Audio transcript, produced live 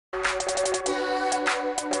هاي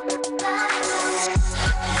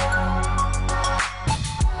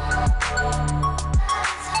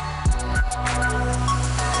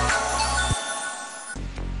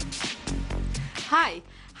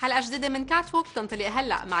حلقة جديدة من كات ووك تنطلق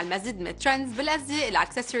هلا مع المزيد من الترندز بالازياء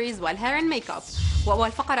الاكسسوارز والهير اند ميك اب.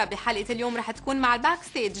 واول فقرة بحلقة اليوم رح تكون مع الباك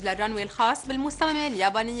ستيج للرنوي الخاص بالمصممة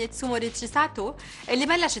اليابانية تسوموري تشيساتو اللي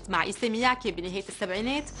بلشت مع ايسي مياكي بنهاية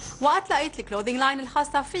السبعينات واطلقت الكلوذينج لاين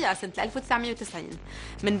الخاصة فيها سنة 1990.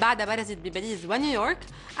 من بعدها برزت بباريس ونيويورك.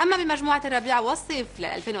 اما بمجموعة الربيع والصيف ل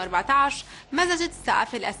 2014 مزجت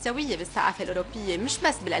الثقافة الاسيوية بالثقافة الاوروبية مش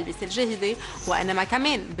بس بالالبسة الجاهزة وانما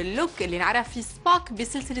كمان باللوك اللي نعرف فيه سبوك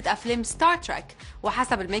بسلسلة افلام ستار تريك.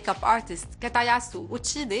 وحسب الميك اب ارتست كاتاياسو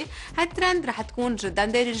وتشيدي هالترند رح تكون جدا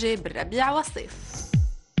دارجة بالربيع والصيف.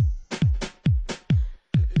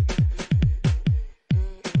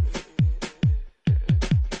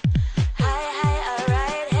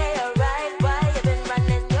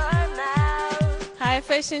 Hi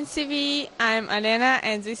Fashion TV, I'm Alena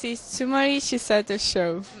and this is Tsumori Shisato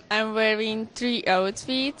show. I'm wearing 3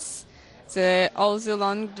 outfits. All the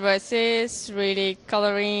long dresses, really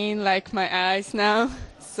coloring like my eyes now.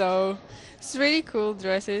 So it's really cool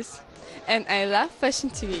dresses. And I love Fashion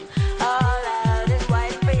TV.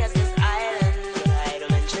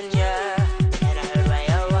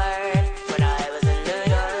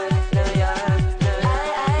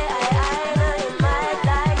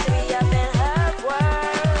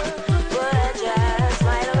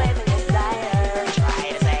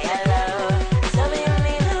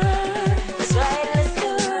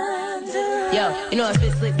 You know I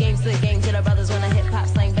spit slick game to the brothers when I hip hop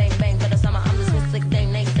slang bang bang. For the summer I'm the spit slick dang.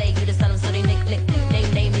 They say you the son of so they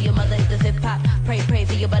name your mother the hip hop. Pray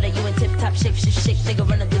for your butter, you in tip top shape, shake, nigga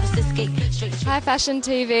running through the escape straight. Hi Fashion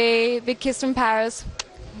TV, big kiss from Paris.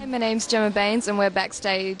 Hey, my name's Gemma Baines and we're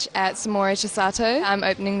backstage at Samori Chisato. I'm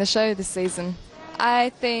opening the show this season. I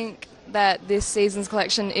think that this season's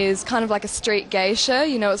collection is kind of like a street geisha.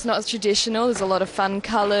 You know, it's not as traditional. There's a lot of fun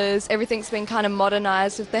colours. Everything's been kind of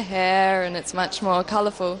modernised with the hair and it's much more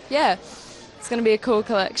colourful. Yeah, it's going to be a cool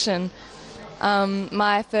collection.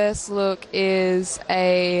 My first look is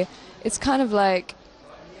it's kind of like,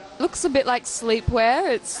 looks a bit like sleepwear.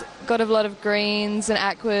 It's got a lot of greens and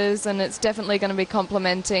aquas and it's definitely going to be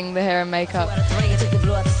complementing the hair and makeup.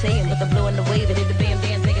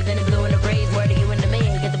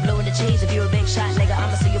 If you a big shot, nigga,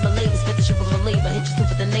 I'ma see you believe. Spit the shit from a believer, hit you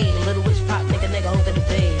stupid the knee. Little witch pop, nigga, hope that the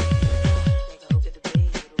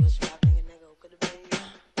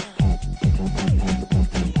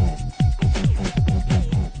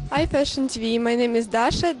Hi Fashion TV, my name is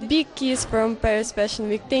Dasha. Big kiss from Paris Fashion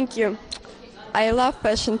Week. Thank you. I love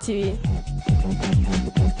Fashion TV.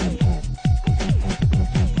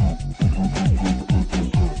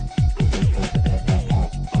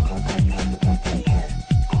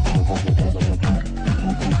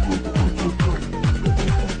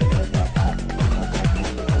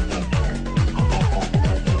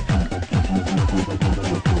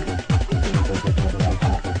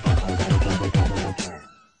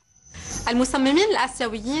 المصممين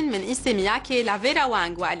الآسيويين من إيسي مياكي لافيرا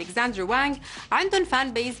وانغ وألكسندر وانغ عندهم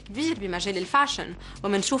فان بيز كبير بمجال الفاشن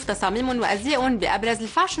ومنشوف تصاميمهم وأزيائهم بأبرز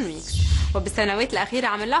الفاشن ويكس. وبالسنوات الأخيرة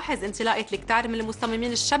عم نلاحظ انطلاقة الكتار من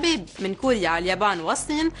المصممين الشباب من كوريا اليابان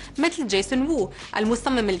والصين مثل جيسون وو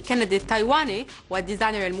المصمم الكندي التايواني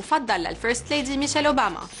والديزاينر المفضل للفيرست ليدي ميشيل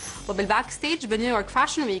أوباما. وبالباك ستيج بنيويورك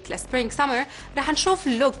فاشن ويك لسبرينج سمر رح نشوف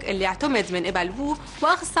اللوك اللي اعتمد من قبل وو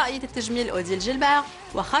واخصائيه التجميل اوديل جيلبير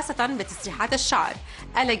وخاصه بتسريحات الشعر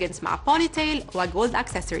elegant مع بوني تيل وجولد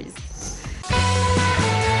اكسسوارز.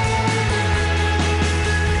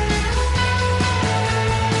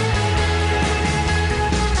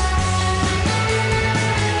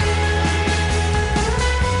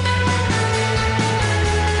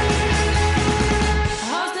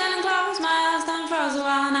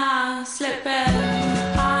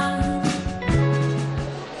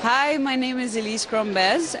 Hi, my name is Elise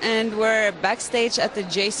Crombez and we're backstage at the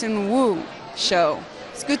Jason Wu show.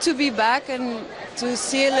 It's good to be back and to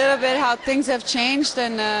see a little bit how things have changed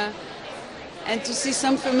and to see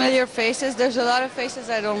some familiar faces. There's a lot of faces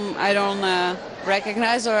I don't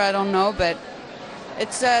recognize or I don't know, but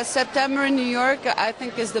it's September in New York. I think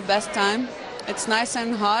is the best time. It's nice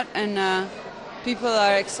and hot and people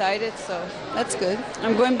are excited, so that's good.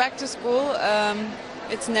 I'm going back to school.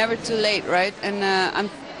 It's never too late, right? And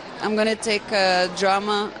I'm going to take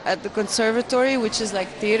drama at the conservatory, which is like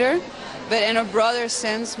theater, but in a broader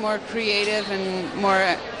sense, more creative and more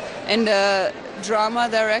in the drama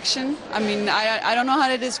direction. I mean, I don't know how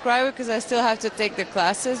to describe it because I still have to take the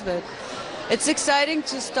classes, but it's exciting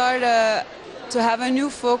to start to have a new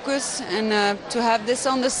focus and to have this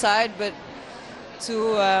on the side, but to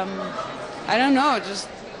I don't know, just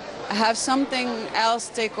have something else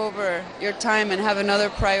take over your time and have another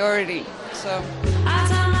priority. So.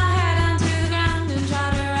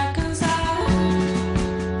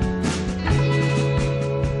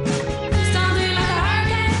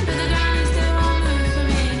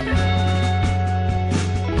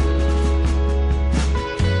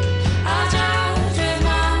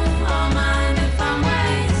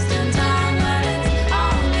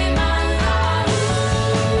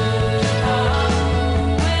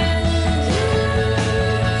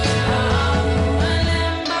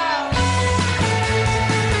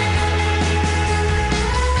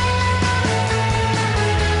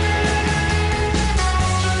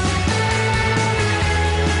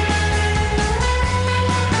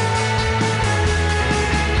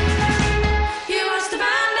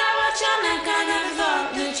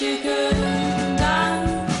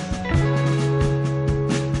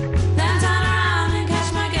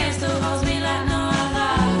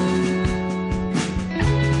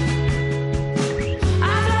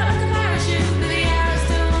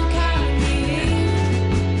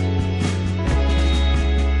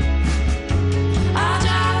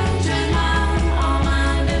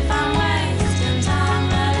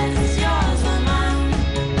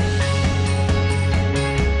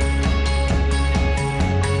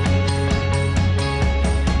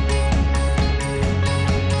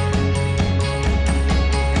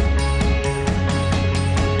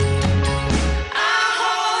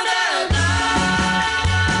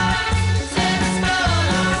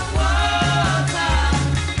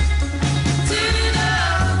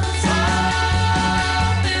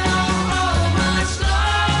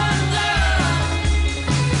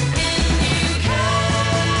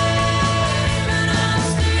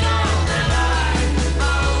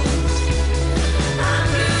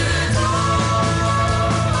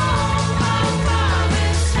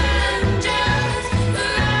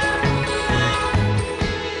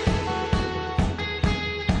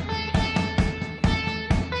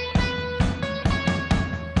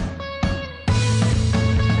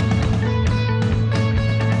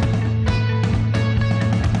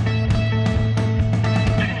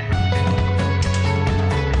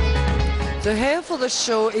 The hair for the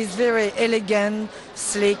show is very elegant,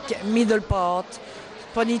 slick, middle part,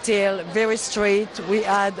 ponytail, very straight. We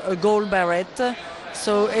add a gold barrette,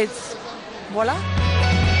 so it's, voila.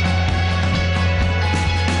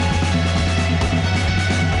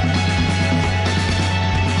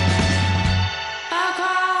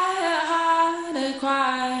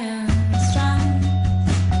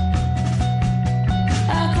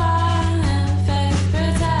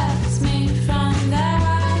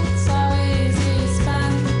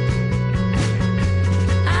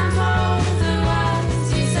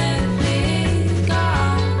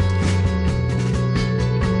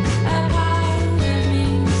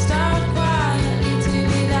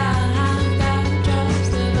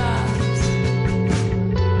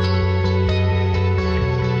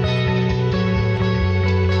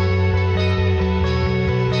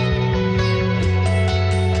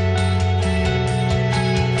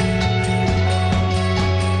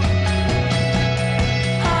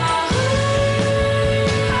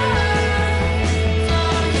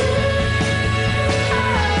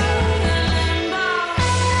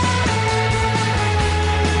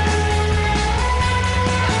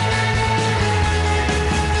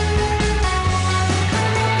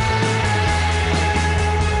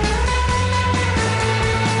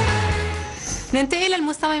 ننتقل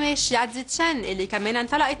للمصممة شيادزي تشين اللي كمان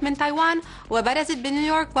انطلقت من تايوان وبرزت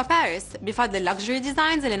بنيويورك وباريس بفضل اللكجري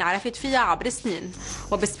ديزاينز اللي انعرفت فيها عبر السنين.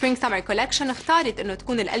 وبسبرينج سمر كولكشن اختارت انه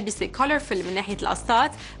تكون الالبسه كولرفل من ناحيه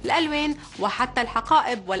القصات، الالوان وحتى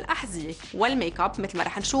الحقائب والاحذيه والميك اب مثل ما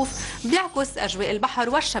رح نشوف بيعكس اجواء البحر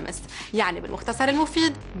والشمس، يعني بالمختصر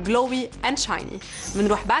المفيد جلوي اند شايني.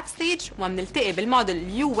 بنروح باك ستيج وبنلتقي بالموديل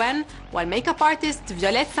يو وين والميك اب ارتست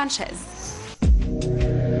فيوليت سانشيز.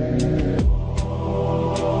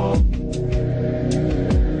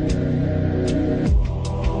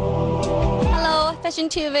 Fashion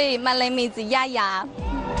TV, my name is Yaya.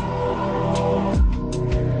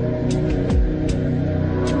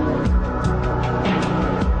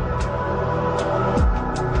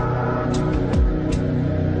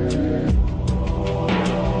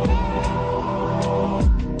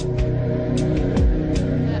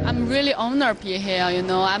 I'm really honored to be here, you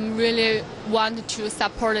know. I'm really want to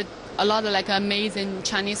support a lot of like amazing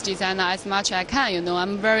Chinese designer as much as I can. You know,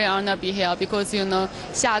 I'm very honored to be here because you know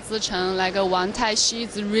Xia Zicheng, like Wang Taixi,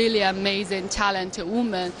 is really amazing, talented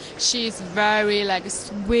woman. She's very like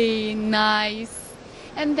sweet, nice.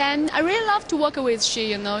 And then I really love to work with she,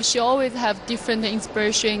 you know. She always have different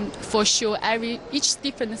inspiration for show each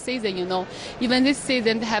different season, you know. Even this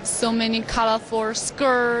season they have so many colorful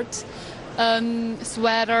skirts,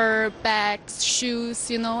 sweater, bags, shoes,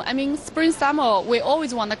 you know. I mean, spring, summer, we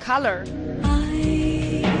always want the color.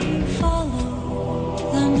 I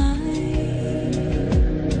follow the night,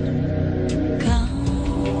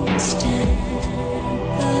 can't stand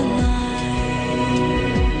the light.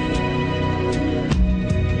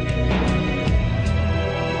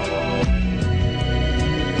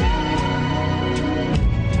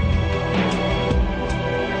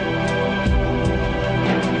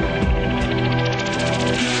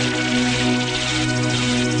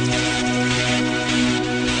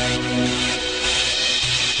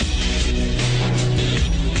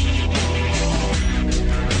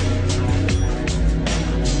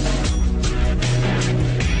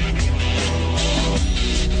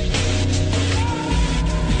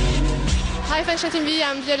 Hi Fashion TV,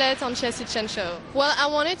 I'm Violette on Chelsea Chen Show. Well, I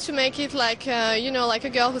wanted to make it like, you know, like a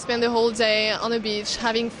girl who spent the whole day on the beach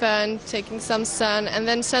having fun, taking some sun, and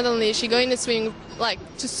then suddenly she go in the swim, like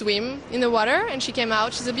to swim in the water, and she came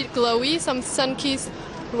out. She's a bit glowy, some sun kiss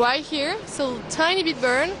right here, so tiny bit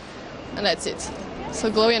burn, and that's it.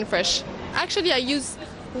 So glowy and fresh. Actually, I use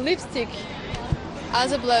lipstick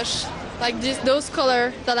as a blush, like those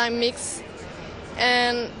colors that I mix,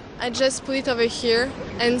 and I just put it over here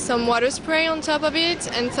and some water spray on top of it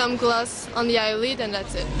and some gloss on the eyelid, and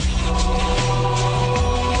that's it.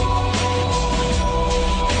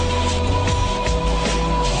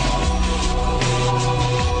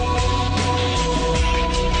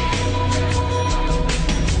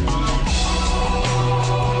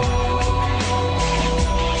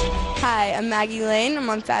 Hi, I'm Maggie Lane. I'm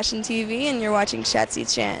on Fashion TV and you're watching Shatsi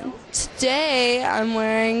Chan. Today I'm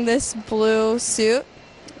wearing this blue suit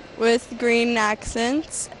with green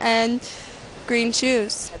accents and green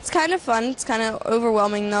shoes. It's kind of fun. It's kind of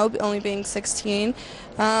overwhelming though, only being 16.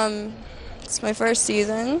 It's my first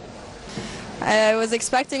season. I was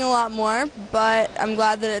expecting a lot more, but I'm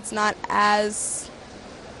glad that it's not as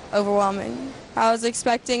overwhelming. I was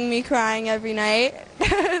expecting me crying every night,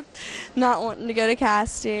 not wanting to go to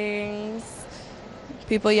castings,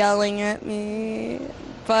 people yelling at me,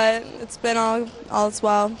 but it's been all as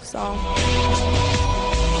well, so.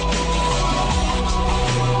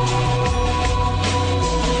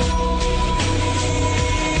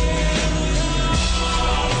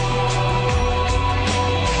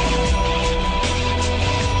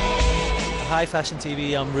 Hi Fashion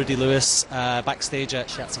TV, I'm Rudy Lewis, backstage at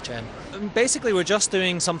Shatsi Chen. Basically we're just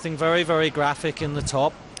doing something very, very graphic in the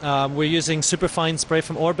top. We're using superfine spray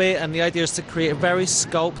from Orbe, and the idea is to create a very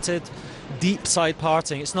sculpted, deep side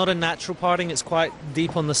parting. It's not a natural parting, it's quite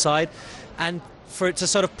deep on the side, and for it to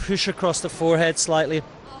sort of push across the forehead slightly.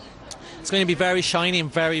 It's going to be very shiny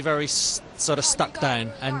and very, very sort of stuck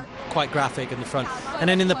down and quite graphic in the front. And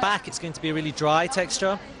then in the back it's going to be a really dry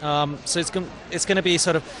texture, so it's going to be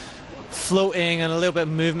sort of floating and a little bit of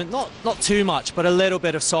movement, not too much, but a little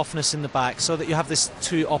bit of softness in the back, so that you have this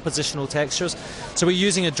two oppositional textures. So we're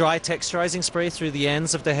using a dry texturizing spray through the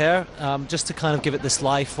ends of the hair, just to kind of give it this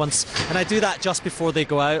life once, and I do that just before they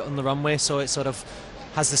go out on the runway, so it sort of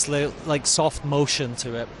has this little, like, soft motion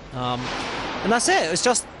to it, and that's it. It's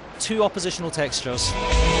just two oppositional textures.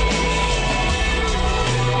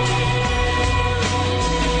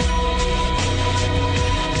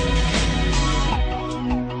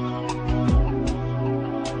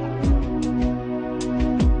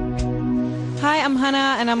 Hi, I'm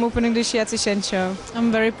Hannah and I'm opening the Shatsi Chen show.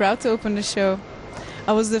 I'm very proud to open the show.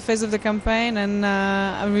 I was the face of the campaign, and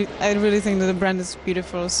I really think that the brand is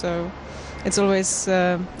beautiful, so it's always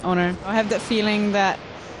an honor. I have that feeling that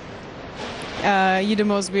you're the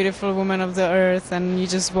most beautiful woman of the earth, and you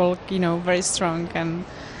just walk, you know, very strong, and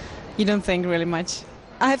you don't think really much.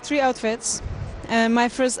 I have 3 outfits. My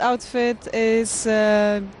first outfit is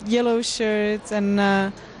a yellow shirt and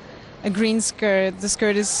a green skirt. The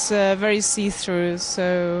skirt is very see-through,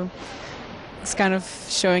 so it's kind of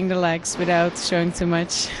showing the legs without showing too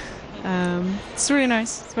much. It's really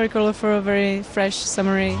nice. It's very colorful, very fresh,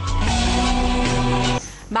 summery.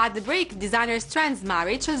 بعد بريك ديزاينرز ترندز مع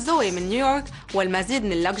ريتشل زوي من نيويورك والمزيد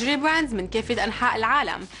من اللكجري براندز من كافة أنحاء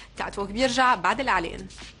العالم. كاتوك بيرجع بعد الإعلان.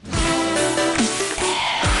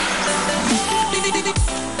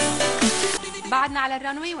 بعدنا على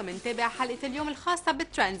الرانوي ومنتابع حلقة اليوم الخاصة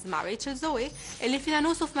بالترندز مع ريتشل زوي اللي فينا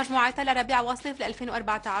نوصف مجموعتها لربيع وصيف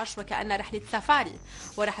 2014 وكأنها رحلة سفاري،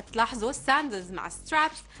 ورح تلاحظوا الساندلز مع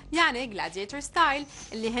سترابس يعني جلاديتور ستايل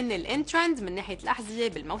اللي هن الان ترند من ناحية الأحذية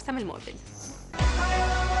بالموسم المقبل.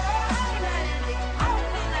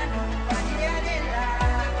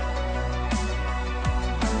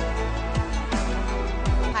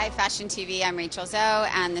 Hi Fashion TV, I'm Rachel Zoe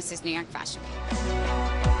and this is New York Fashion Week.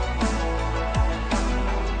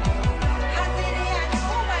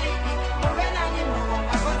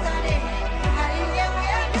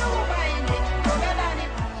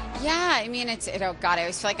 Yeah, I mean oh God, I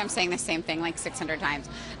always feel like I'm saying the same thing like 600 times.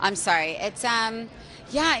 I'm sorry. It's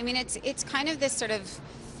yeah, I mean it's kind of this sort of,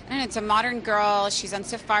 I don't know, it's a modern girl. She's on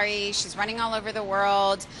safari. She's running all over the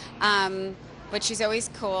world, but she's always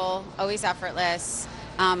cool, always effortless.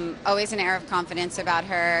 Always an air of confidence about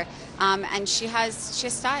her, and she has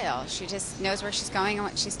style. She just knows where she's going and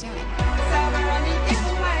what she's doing.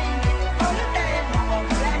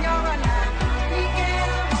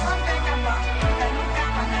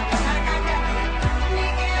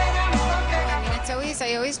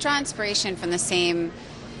 I always draw inspiration from the same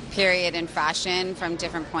period in fashion, from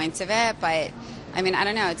different points of it. But I mean, I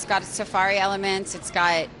don't know. It's got safari elements. It's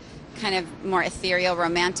got kind of more ethereal,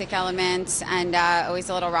 romantic elements, and always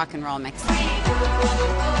a little rock and roll mix.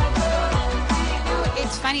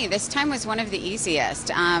 It's funny, this time was one of the easiest.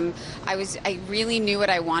 I really knew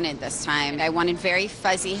what I wanted this time. I wanted very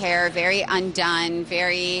fuzzy hair, very undone,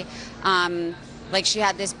 very like she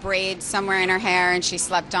had this braid somewhere in her hair and she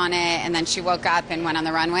slept on it and then she woke up and went on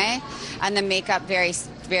the runway, and the makeup very,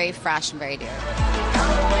 very fresh and very dear.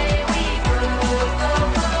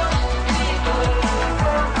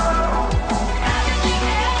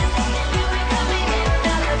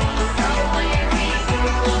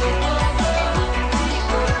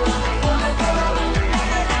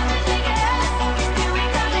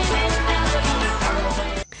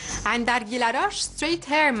 عند أرجيلا روش ستريت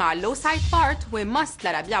هير مع اللو سايد بارت وماست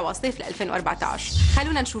لربيع وصيف 2014.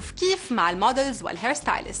 خلونا نشوف كيف مع المودلز والهير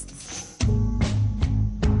ستايلست.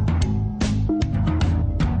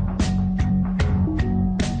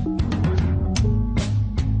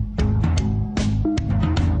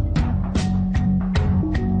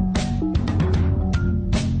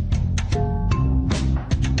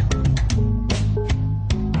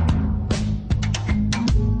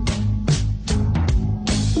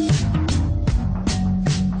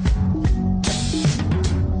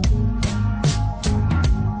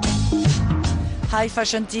 Hi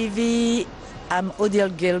Fashion TV, I'm Odile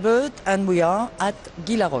Gilbert and we are at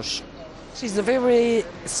Guy Laroche. She's a very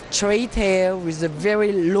straight hair with a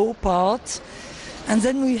very low part, and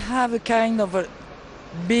then we have a kind of a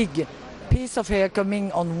big piece of hair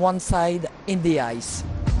coming on one side in the eyes.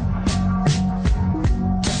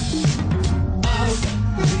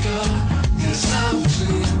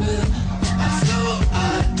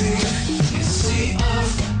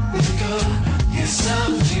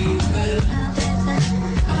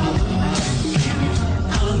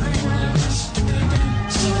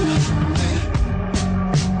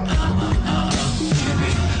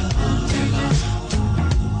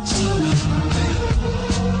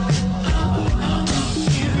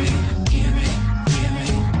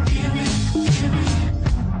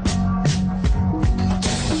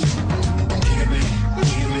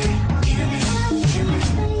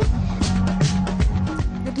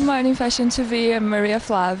 Good morning, Fashion TV. I'm Maria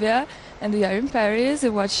Flavia, and we are in Paris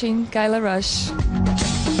watching Guy Laroche.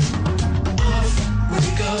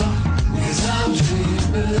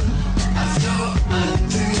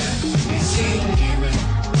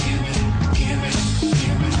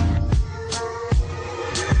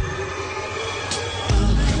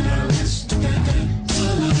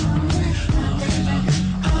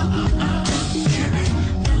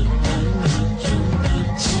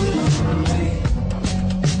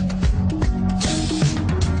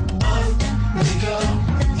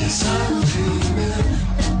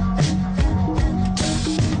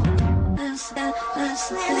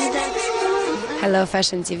 Hello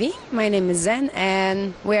Fashion TV, my name is Zen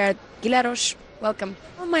and we're at Guy Laroche. Welcome.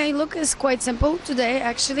 Well, my look is quite simple today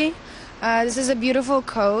actually. This is a beautiful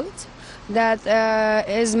coat that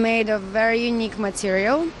is made of very unique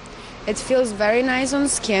material. It feels very nice on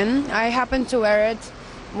skin. I happen to wear it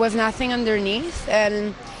with nothing underneath,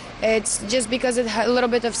 and it's just because it has a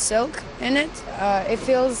little bit of silk in it. It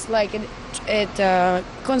feels like it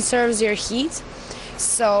conserves your heat.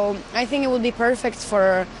 So I think it will be perfect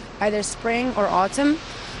for either spring or autumn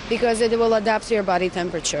because it will adapt to your body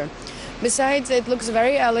temperature. Besides, it looks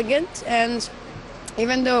very elegant, and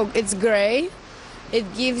even though it's gray, it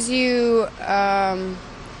gives you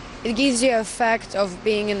effect of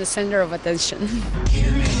being in the center of attention.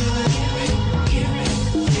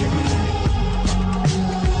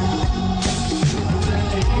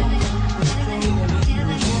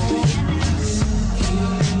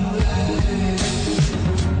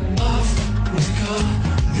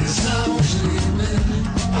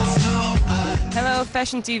 Hello,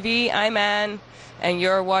 Fashion TV. I'm Anne, and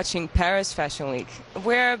you're watching Paris Fashion Week.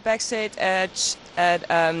 We're backstage at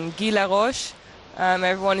Guy Laroche.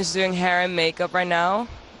 Everyone is doing hair and makeup right now.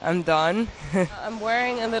 I'm done. I'm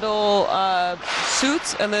wearing a little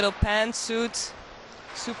suit, a little pantsuit.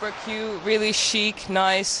 Super cute, really chic,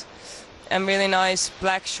 nice, and really nice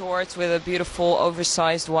black shorts with a beautiful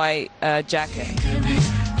oversized white jacket.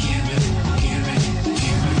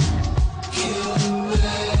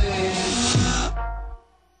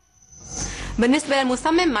 بالنسبة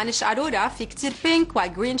للمصمم مانيش أرورا في كتير بينك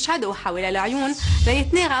وجرين شادو حول العيون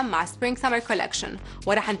ليتناغم مع سبرينغ سمر كولكشن،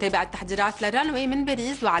 ورح نتابع التحضيرات للرنوي من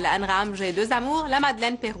باريس وعلى أنغام جي دو زامور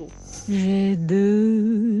لمادلين بيرو. J'ai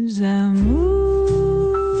deux amours,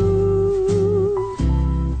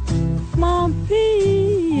 mon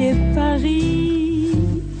pays et Paris.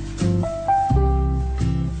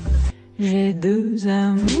 J'ai deux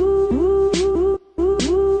amours.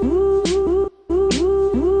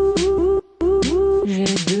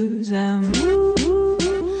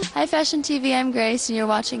 Hi Fashion TV, I'm Grace and you're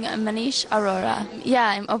watching Manish Aurora. Yeah,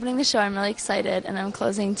 I'm opening the show, I'm really excited, and I'm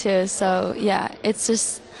closing too, so yeah, it's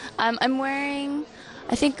just, I'm wearing,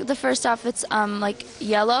 I think the first outfit's like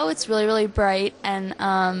yellow, it's really, really bright, and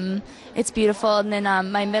it's beautiful, and then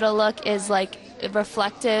my middle look is like a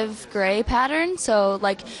reflective gray pattern, so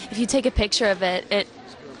like if you take a picture of it,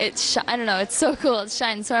 I don't know, it's so cool, it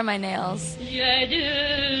shines, so are my nails.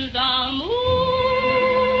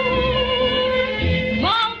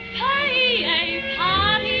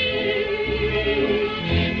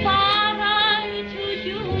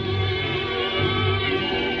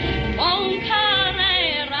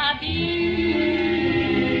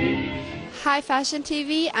 Hi Fashion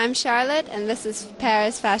TV, I'm Charlotte and this is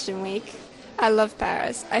Paris Fashion Week. I love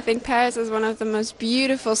Paris. I think Paris is one of the most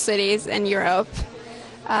beautiful cities in Europe.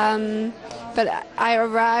 But I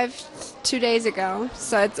arrived 2 days ago,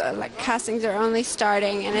 so it's like castings are only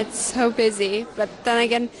starting and it's so busy. But then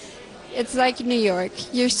again, it's like New York.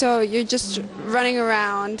 You're just running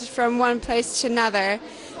around from one place to another.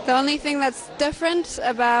 The only thing that's different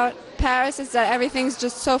about Paris is that everything's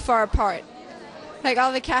just so far apart. Like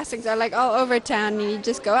all the castings are like all over town and you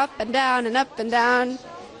just go up and down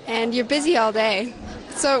and you're busy all day.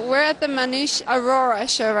 So we're at the Manish Aurora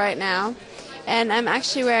show right now and I'm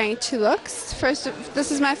actually wearing 2 looks.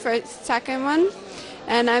 This is my second one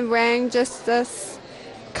and I'm wearing just this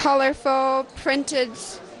colorful printed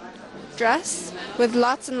dress with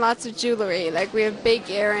lots and lots of jewelry. Like we have big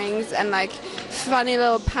earrings and like funny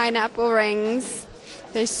little pineapple rings.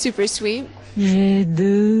 They're super sweet. J'ai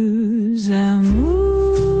deux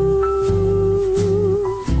amours,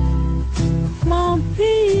 mon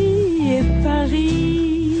pays et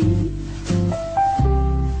Paris.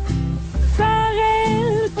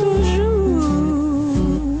 Pareil toujours,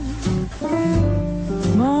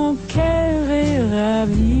 mon cœur est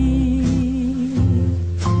ravi.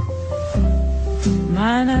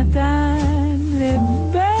 Manhattan est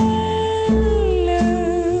belle,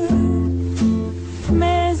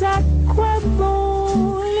 mais à quoi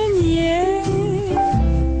bon le nier?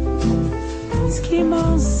 Ce qui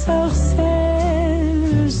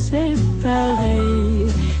m'ensorcelle, c'est pareil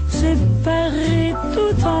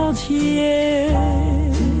tout entier.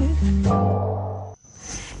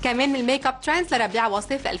 كمان من الميك اب ترندز لربيع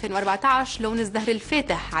وصيف 2014 لون الزهر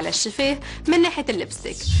الفاتح على الشفاه من ناحيه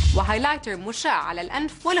اللبستيك وهايلايتر مشع على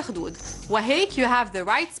الانف والخدود، وهيك you have the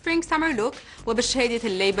right spring summer look وبشهاده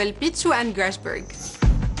الليبل بيتشو اند جراشبرغ.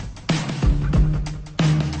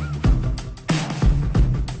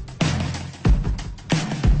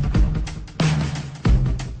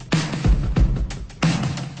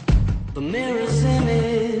 The mirror's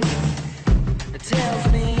image, it tells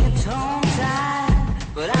me it's home time,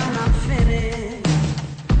 but I'm not finished,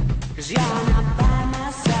 'cause you're not by my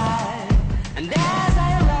side. And as I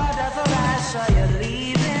arrived, I saw you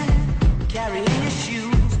leaving, carrying your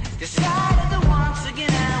shoes, decided that once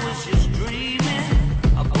again I was just dreaming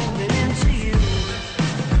of bumping into you.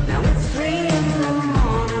 Now it's 3 in the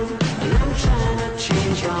morning, and I'm trying to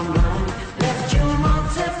change your mind. Left you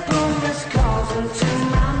multiple missed calls into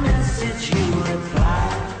my message you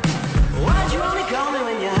replied. Why'd you only call me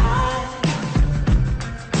when you're high?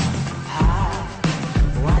 High.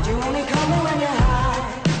 Why'd you only call me when you're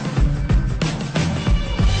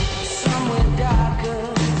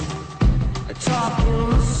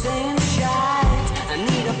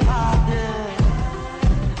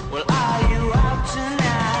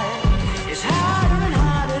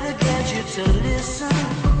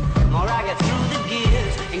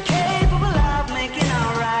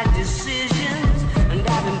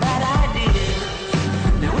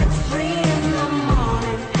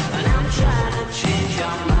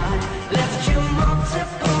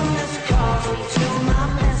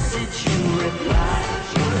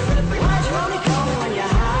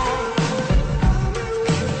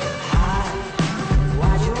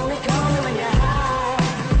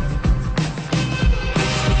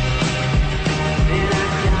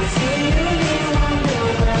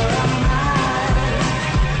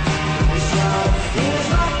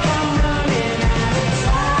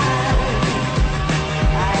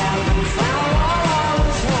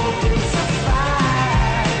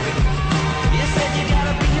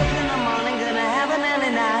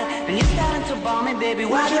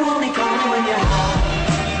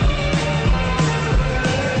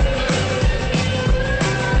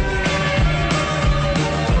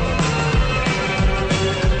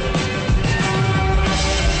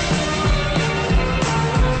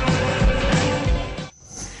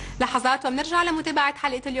فبنرجع لمتابعة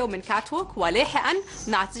حلقة اليوم من كات ووك، ولاحقا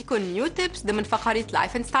بنعطيكم نيو تيبس ضمن فقرة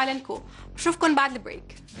لايف اند ستايل اند كو. بشوفكم بعد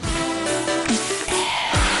البريك.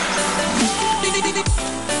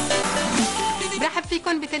 برحب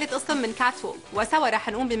فيكم بثالث قسم من كات ووك، وسوا رح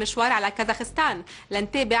نقوم بمشوار على كازاخستان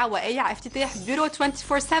لنتابع وقايع افتتاح بيورو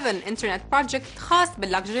 24/7 انترنت بروجكت خاص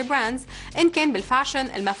باللكجري براندز، ان كان بالفاشن،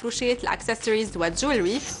 المفروشات، الاكسسوارز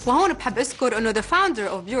والجولري. وهون بحب اذكر انه the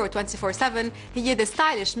founder of بيورو 24/7 هي the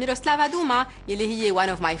stylish ميروسلاوا دوما، يلي هي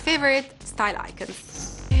one of my favorite style icons.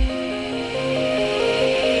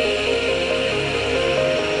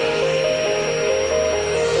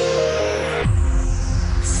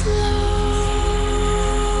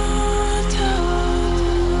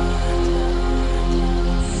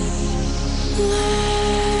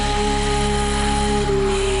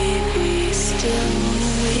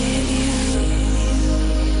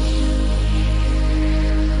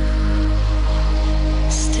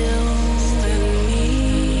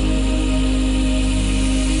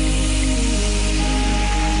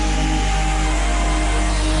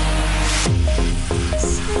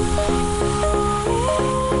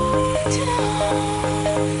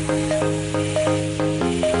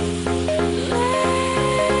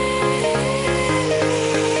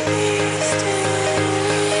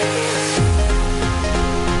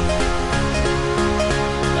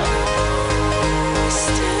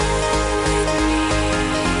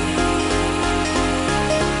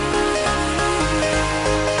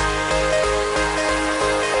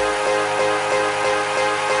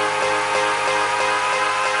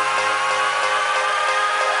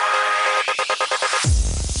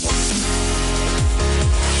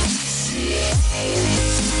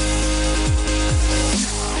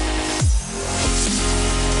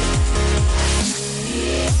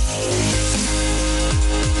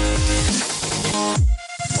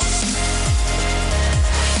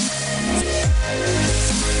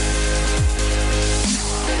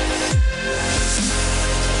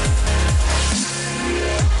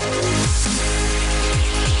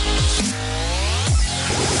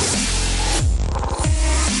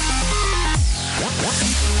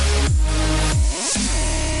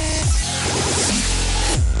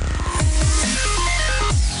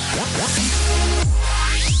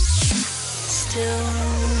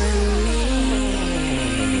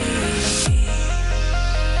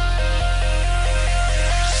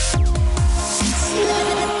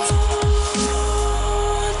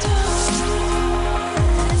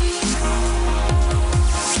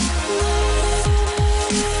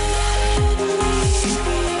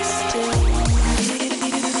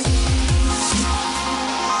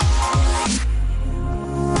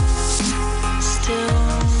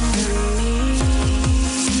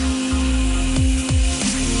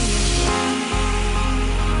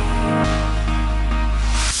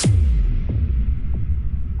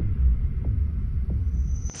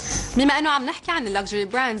 بما انه عم نحكي عن اللكجري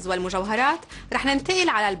براندز والمجوهرات، رح ننتقل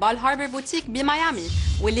على البال هاربر بوتيك بميامي،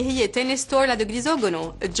 واللي هي تاني ستور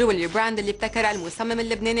لدوغريزوغونو، الجولري براند اللي ابتكرها المصمم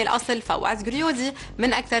اللبناني الاصل فواز جريودي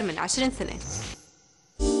من اكثر من 20 سنه.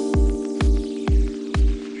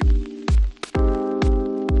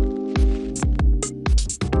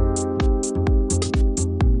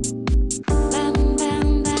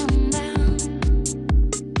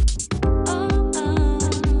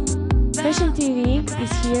 Fashion TV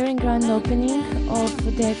is here in grand opening of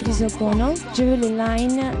the Crisogono jewelry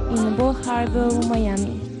line in Bal Harbour,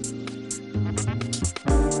 Miami.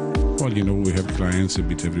 Well, you know, we have clients a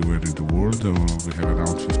bit everywhere in the world. We have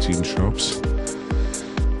around 15 shops.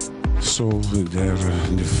 So they're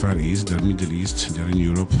in the Far East, they're Middle East, they're in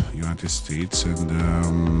Europe, United States, and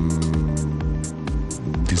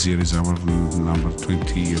this year is our number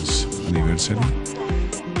 20 years anniversary.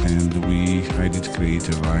 And I did create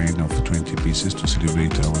a line of 20 pieces to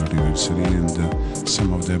celebrate our anniversary, and some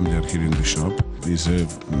of them they're here in the shop. There's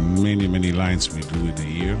many lines we do in a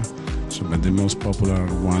year. So, but the most popular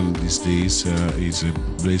one these days is a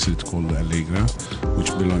bracelet called Allegra,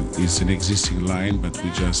 which is an existing line, but we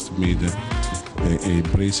just made a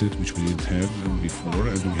bracelet which we didn't have before,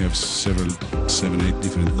 and we have 7-8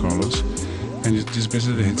 different colors. And this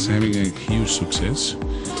bracelet is having a huge success.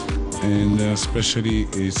 And especially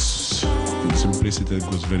it's a bracelet that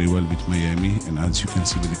goes very well with Miami, and as you can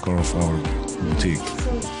see with the color of our boutique.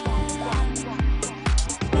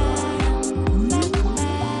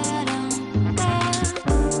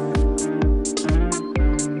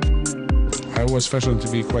 I watch fashion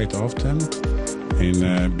TV quite often, and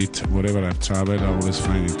wherever I travel, I always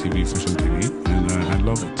find a TV, fashion TV, and I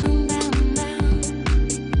love it.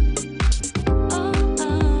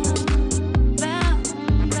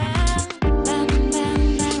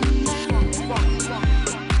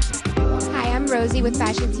 Rosie with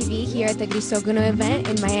Fashion TV here at the Grisogono event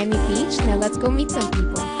in Miami Beach. Now let's go meet some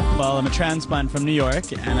people. Well, I'm a transplant from New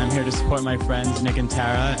York, and I'm here to support my friends Nick and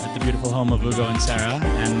Tara at the beautiful home of Ugo and Sarah.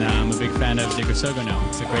 And I'm a big fan of the Grisogono.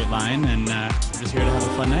 It's a great line, and we're just here to have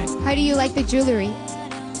a fun night. How do you like the jewelry?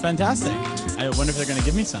 It's fantastic. I wonder if they're going to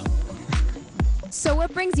give me some. So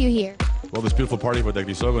what brings you here? Well, this beautiful party for the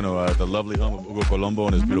Grisogono, the lovely home of Ugo Colombo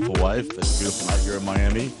and his beautiful wife. It's beautiful out here in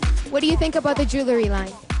Miami. What do you think about the jewelry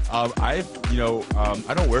line? I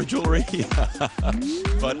don't wear jewelry,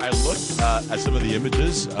 but I looked at some of the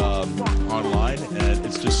images online, and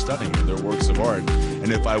it's just stunning. They're works of art.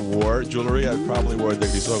 And if I wore jewelry, I'd probably wear the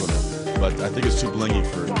Grisogono. But I think it's too blingy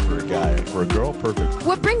for a guy. For a girl, perfect.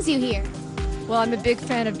 What brings you here? Well, I'm a big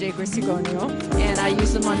fan of De Grisogono, and I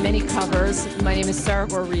use them on many covers. My name is Sarah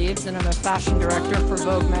Gore-Reeves, and I'm a fashion director for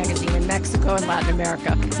Vogue magazine in Mexico and Latin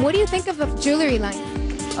America. What do you think of the jewelry line?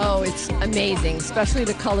 Oh, it's amazing, especially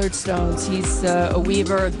the colored stones. He's a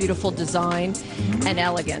weaver of beautiful design and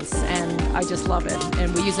elegance, and I just love it.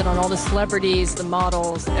 And we use it on all the celebrities, the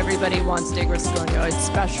models. Everybody wants De Grisogono. It's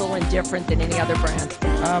special and different than any other brand.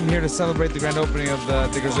 I'm here to celebrate the grand opening of the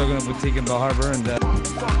De Grisogono boutique in Bell Harbor. And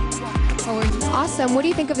awesome. What do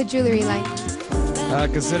you think of the jewelry line?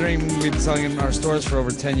 considering we've been selling in our stores for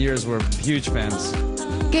over 10 years, we're huge fans.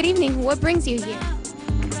 Good evening. What brings you here?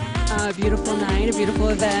 A beautiful night, a beautiful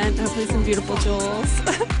event, hopefully some beautiful jewels.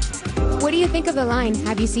 What do you think of the line?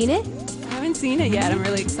 Have you seen it? I haven't seen it yet. I'm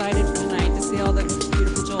really excited for tonight to see all the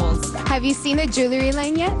beautiful jewels. Have you seen the jewelry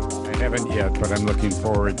line yet? I haven't yet, but I'm looking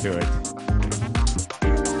forward to it.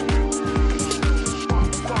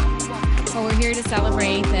 Well, we're here to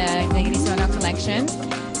celebrate the Grisogono collection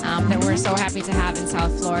that we're so happy to have in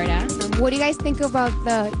South Florida. What do you guys think about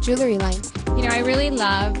the jewelry line? You know, I really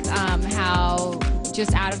love how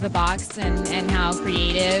just out of the box and how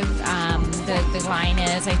creative the line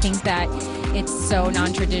is. I think that it's so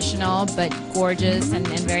non-traditional but gorgeous and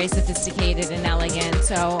very sophisticated and elegant.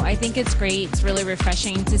 So I think it's great. It's really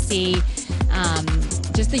refreshing to see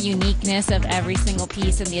just the uniqueness of every single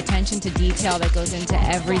piece and the attention to detail that goes into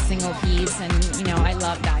every single piece. And, you know, I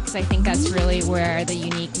love that because I think that's really where the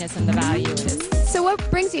uniqueness and the value is. So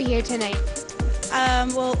what brings you here tonight?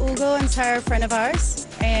 Well, Ugo and Sarah are a friend of ours,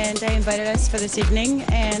 and they invited us for this evening,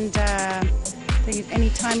 and I think any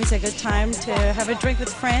time is a good time to have a drink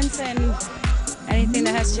with friends, and anything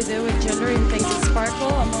that has to do with jewelry and things that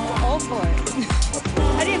sparkle, I'm all for it.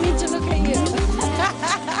 I didn't mean to look at you.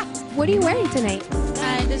 What are you wearing tonight?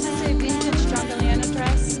 This is a vintage Strongaliana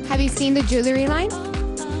dress. Have you seen the jewelry line?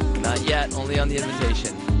 Not yet, only on the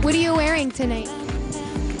invitation. What are you wearing tonight?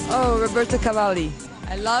 Oh, Roberto Cavalli.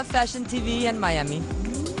 I love Fashion TV and Miami.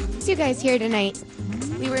 What's you guys here tonight?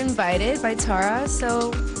 We were invited by Tara,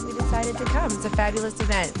 so we decided to come. It's a fabulous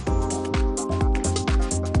event.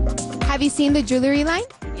 Have you seen the jewelry line?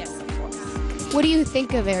 Yes, of course. What do you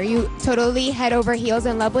think of it? Are you totally head over heels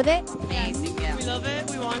in love with it? Amazing, yeah. We love it.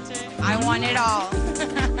 We want it. I want it all.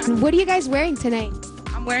 What are you guys wearing tonight?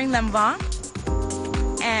 I'm wearing Lambon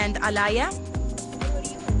and Alaya.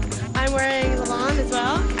 I'm wearing Lamont as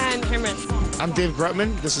well and Hermes. I'm Dave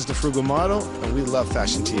Grutman. This is the Frugal Model, and we love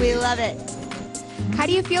Fashion TV. We love it. How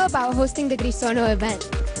do you feel about hosting the Grisogono event?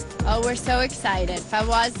 Oh, we're so excited.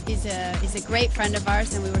 Fawaz is a great friend of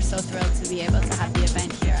ours, and we were so thrilled to be able to have the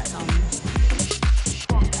event here at home.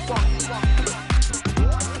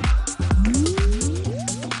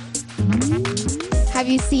 Have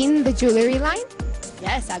you seen the jewelry line?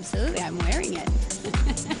 Yes, absolutely. I'm wearing it.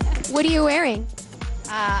 What are you wearing?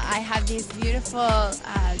 I have these beautiful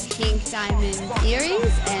pink diamond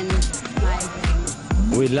earrings and my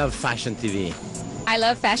ring. We love Fashion TV. I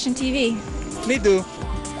love Fashion TV. Me too.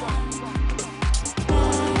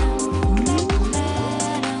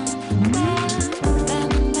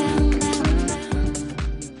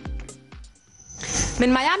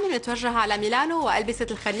 من ميامي بنتوجه على ميلانو وألبسة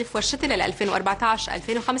الخريف والشتاء لل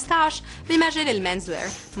 2014-2015 بمجال المينز وير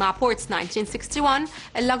مع بورتس 1961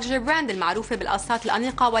 اللكجري براند المعروفة بالقصات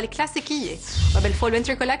الأنيقة والكلاسيكية. وبالفول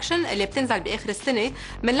وينتر كولكشن اللي بتنزل بآخر السنة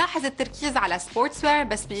بنلاحظ التركيز على سبورتس وير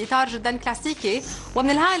بس بإطار جدا كلاسيكي، ومن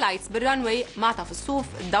الهايلايتس بالرانوي معطف الصوف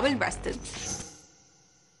الدبل بريستد.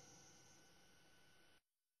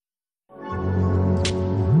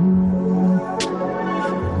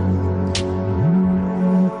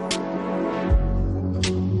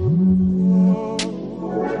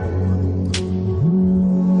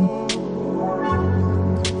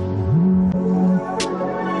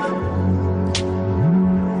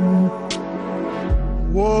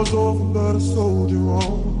 War's over, but a soldier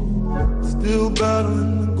on. Still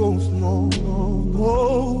battling the ghost, no, no, no.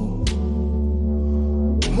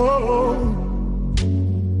 Oh.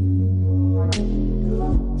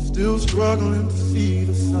 Still struggling to see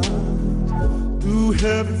the signs. Too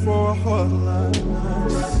heavy for a heart like mine.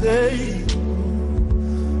 Say,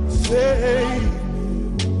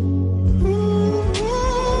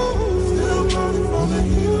 still running from the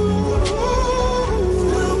hill.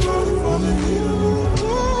 Still running from the hill.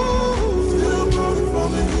 Still running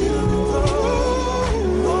from the hill.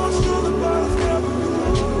 Oh, sure the body's got me.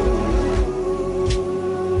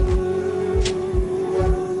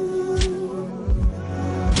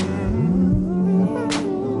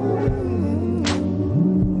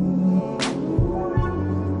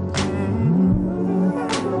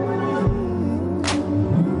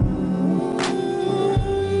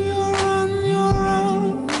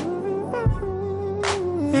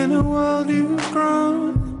 In a world you've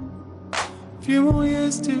grown, few more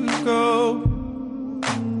years to go.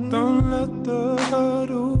 Don't let the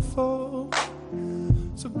hurdle fall.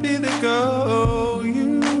 So be the girl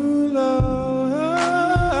you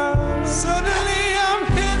love. Suddenly I'm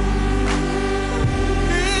hit.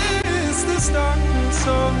 It's this darkness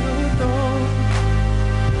of the dawn,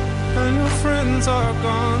 and your friends are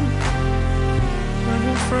gone, and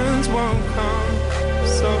your friends won't come.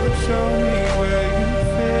 So show me where you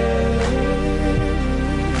fit.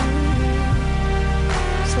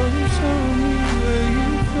 So you show me where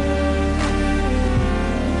you fit.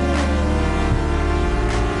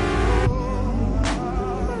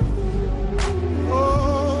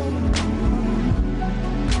 Oh,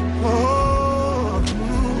 oh, oh,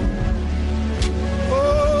 oh,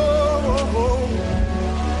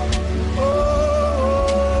 oh, oh.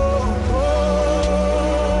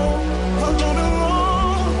 I'm on the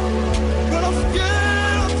road, but I'm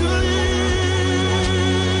scared to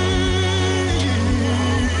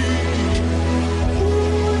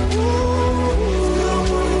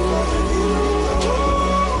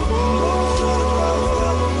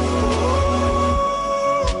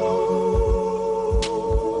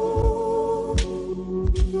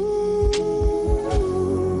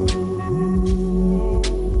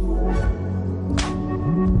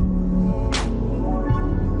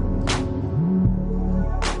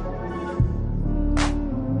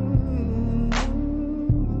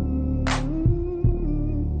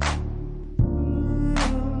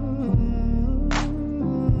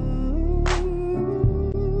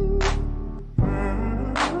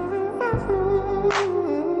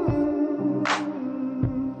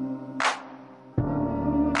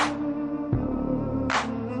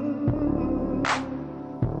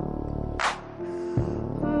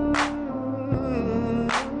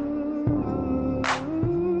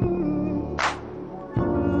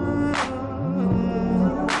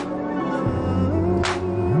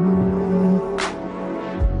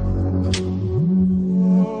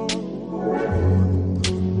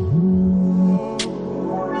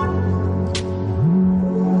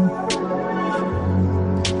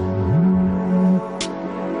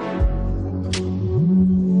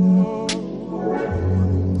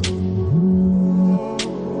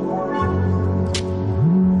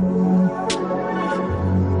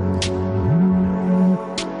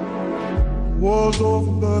war's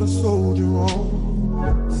over, but a soldier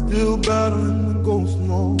on, still battling the ghost.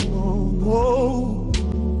 No, no,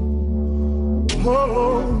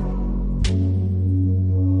 oh,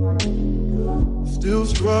 still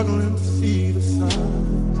struggling to see the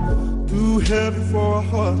signs. Too heavy for a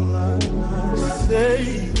heart like mine.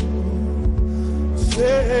 Say,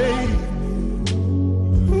 still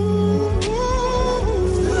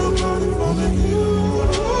running from the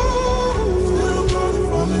hill. Still running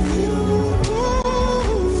from the hill.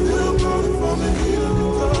 Still running from the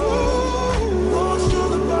hill. Oh, sure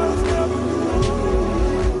the body's got me.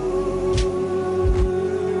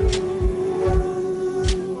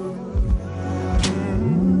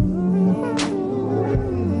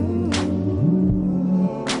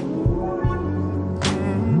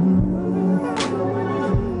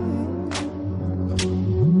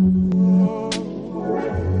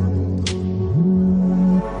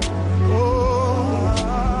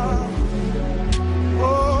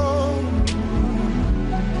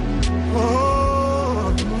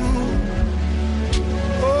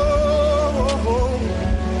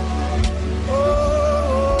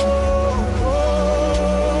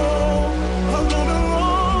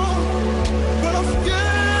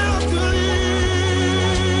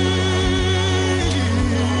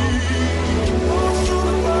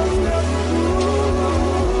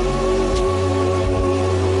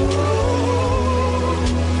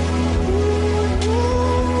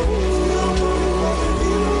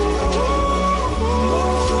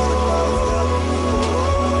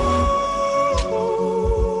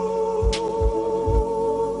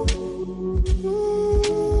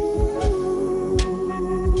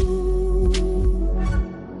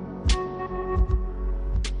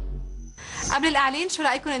 الإعلان شو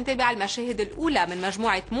رأيكم نتابع المشاهد الأولى من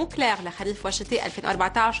مجموعة مو كلير لخريف وشتاء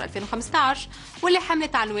 2014-2015 واللي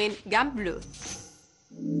حملت عنوان جام بلو.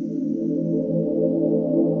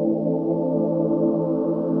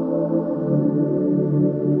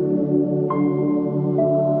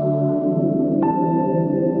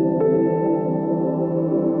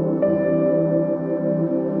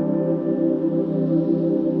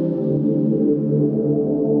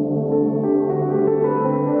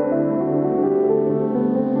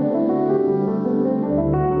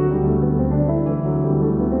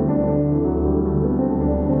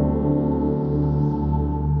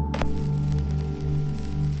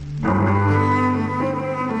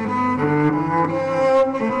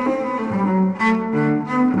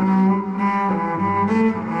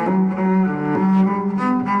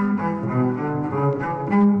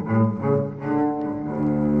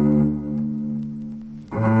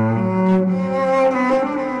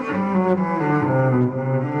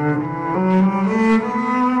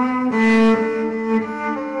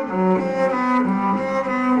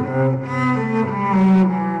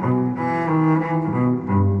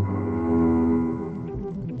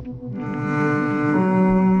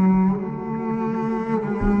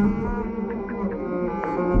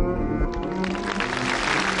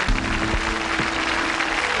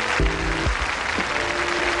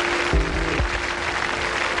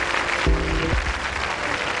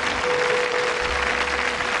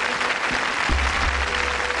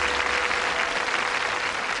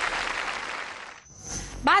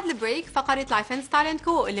 بعد البريك فقرة لايف اند ستايل اند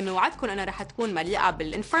كو اللي بنوعدكم انها رح تكون مليئة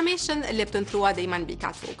بالانفورميشن اللي بتنطروها دايما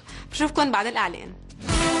بكاتوك. بشوفكم بعد الاعلان.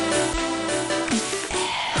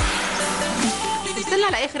 وصلنا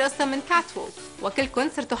لاخر قصة من كاتوك وكلكم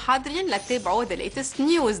صرتوا حاضرين لتتابعوا the latest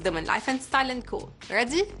news ضمن لايف اند ستايل اند كو.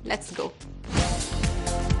 Ready? Let's go.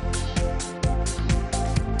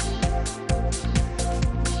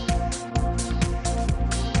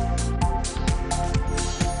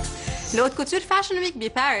 لوت كوتور فاشن ويك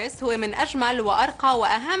بباريس هو من اجمل وارقى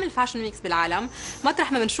واهم الفاشن ويكس بالعالم،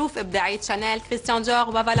 مطرح ما بنشوف ابداعيه شانيل، كريستيان ديور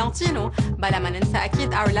وفالنتينو، بلا ما ننسى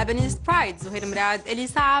اكيد اور لبنيز برايد، زهير مراد، الي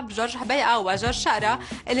سعب، جورج حبيقه وجورج شقره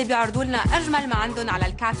اللي بيعرضوا لنا اجمل ما عندهم على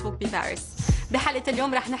الكات ووك بباريس. بحلقه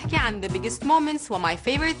اليوم رح نحكي عن the biggest moments وماي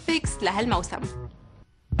favorite picks لهالموسم.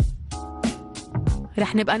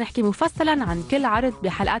 رح نبقى نحكي مفصلا عن كل عرض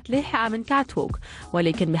بحلقات لاحقة من كاتوك،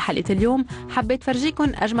 ولكن بحلقة اليوم حبيت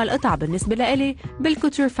فرجيكم أجمل قطع بالنسبة لإلي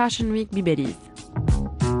بالكوتور فاشن ويك بباريس.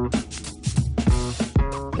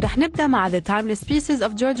 رح نبدأ مع The Timeless Pieces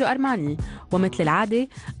of Giorgio Armani، ومثل العادة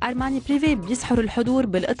أرماني بريفي بيسحر الحضور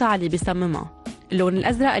بالقطع اللي بيصممها. اللون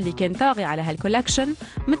الأزرق اللي كان طاغي على هالكولكشن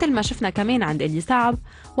مثل ما شفنا كمان عند إلي سعب،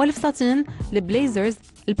 والفساتين، البليزرز،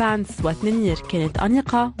 البانتس والتنانير كانت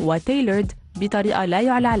أنيقة وتيلرد بطريقة لا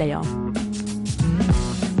يعلى عليها.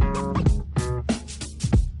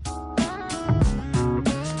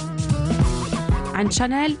 عند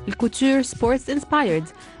شانيل الكوتور سبورتس انسبايرد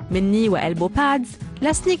من ني وألبو بادز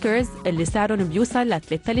لسنيكرز اللي سعرهم بيوصل ل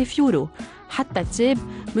 3000 يورو، حتى التيب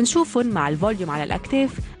منشوفهم مع الفوليوم على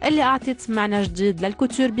الأكتاف اللي أعطت معنى جديد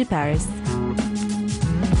للكوتور بباريس.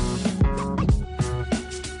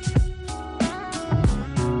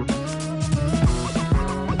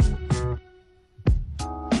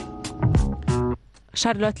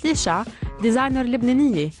 شارلوت ليشا ديزاينر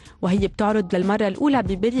لبنانية، وهي بتعرض للمرة الأولى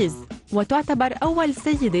بباريس، وتعتبر أول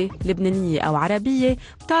سيدة لبنانية أو عربية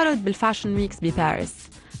بتعرض بالفاشن ويكس بباريس.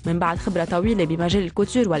 من بعد خبرة طويلة بمجال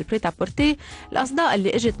الكوتور والبريتا بورتي، الأصداء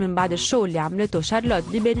اللي اجت من بعد الشو اللي عملته شارلوت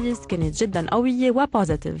بباريس كانت جدا قوية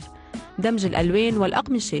وبوزيتيف. دمج الألوان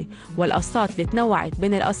والأقمشة والقصات اللي تنوعت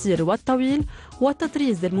بين القصير والطويل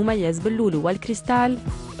والتطريز المميز باللولو والكريستال،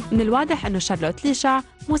 من الواضح أنه شارلوت ليشا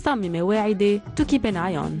مصممة واعدة to keep an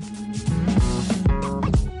eye on.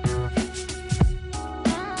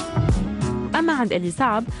 أما عند إلي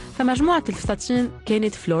سعب فمجموعة الفساتين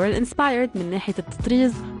كانت فلورال انسبايرد من ناحية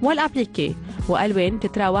التطريز والأبليكي، وألوان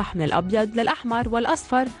تتراوح من الأبيض للأحمر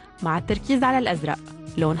والأصفر مع التركيز على الأزرق،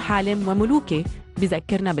 لون حالم وملوكي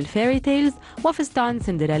بذكرنا بالفيري تيلز وفستان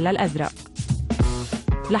سندريلا الأزرق.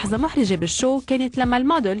 لحظة محرجة بالشو كانت لما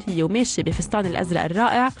الموديل هي وماشية بفستان الأزرق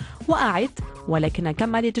الرائع وقعت، ولكنها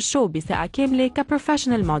كملت الشو بساعة كاملة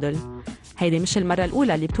كبروفيشنال موديل. هيدي مش المرة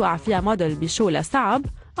الأولى اللي بتوقع فيها موديل بشو لصعب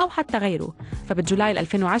أو حتى غيره، فبجولاي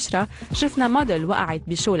 2010 شفنا موديل وقعت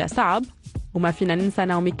بشو لصعب، وما فينا ننسى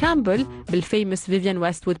ناومي كامبل بالفيموس فيفيان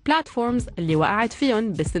ويستوود بلاتفورمز اللي وقعت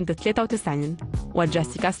فيهم بسنة 93،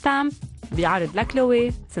 وجيسيكا ستام بعرض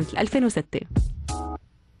لكلوي سنة 2006.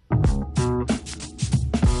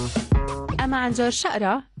 أما عن جورج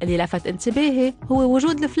شقرة اللي لفت انتباهي هو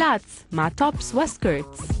وجود الفلاتس مع توبس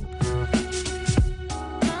وسكيرتس.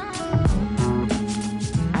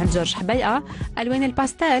 عند جورج حبيقة ألوان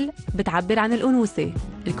الباستيل بتعبر عن الأنوثة.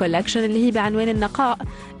 الكولكشن اللي هي بعنوان النقاء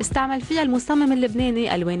استعمل فيها المصمم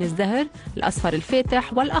اللبناني ألوان الزهر، الأصفر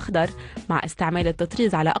الفاتح والأخضر، مع استعمال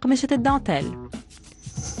التطريز على أقمشة الدانتيل.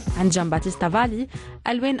 عند جان باتيستا فالي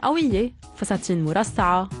ألوان قوية، فساتين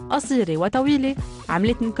مرصعة قصيرة وطويلة،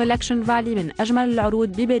 عملت من كولكشن فالي من أجمل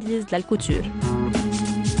العروض بباريس للكوتور.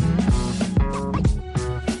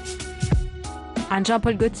 عن جان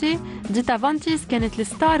بول غوتيه ديتا فانتيس كانت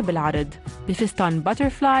الستار بالعرض بفستان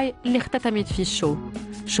باترفلاي اللي اختتمت فيه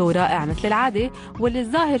شو رائع مثل العادة، واللي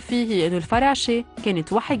الظاهر فيه هي انه الفراشة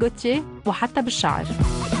كانت وحي غوتيه وحتى بالشعر.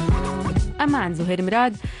 اما عن زهير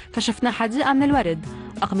مراد فشفنا حديقة من الورد،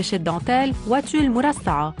 أقمشة دانتيل وتول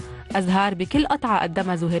مرصعة، أزهار بكل قطعة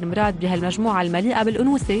قدمها زهير مراد بهالمجموعة المليئة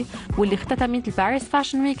بالأنوثة واللي اختتمت الباريس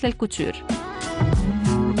فاشن ويك للكوتور.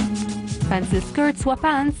 بنسل سكيرتس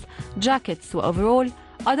وبانس، جاكيتس وأوفرول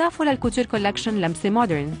أضافوا للكوتور كولكشن لمسة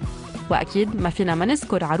مودرن. وأكيد ما فينا ما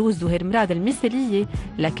نذكر عروس زهير مراد المثالية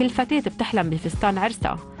لكل فتاة بتحلم بفستان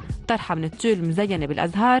عرسها، طرحة من التول مزينة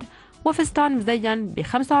بالأزهار وفستان مزين ب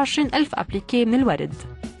 25,000 أبليكي من الورد.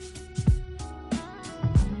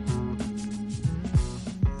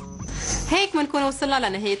 هيك بنكون وصلنا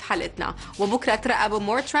لنهاية حلقتنا، وبكرة ترقبوا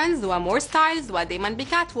مور ترندز ومور ستايلز ودايما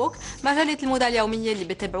بكات ووك، مجلة الموضة اليومية اللي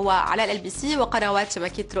بتابعوها على LBC وقنوات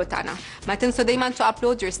شبكة روتانا. ما تنسوا دايما to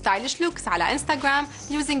upload your stylish looks على انستغرام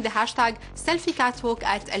using the hashtag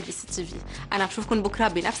selfiecatwalk@LBC TV. أنا بشوفكم بكرة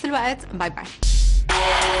بنفس الوقت، باي باي.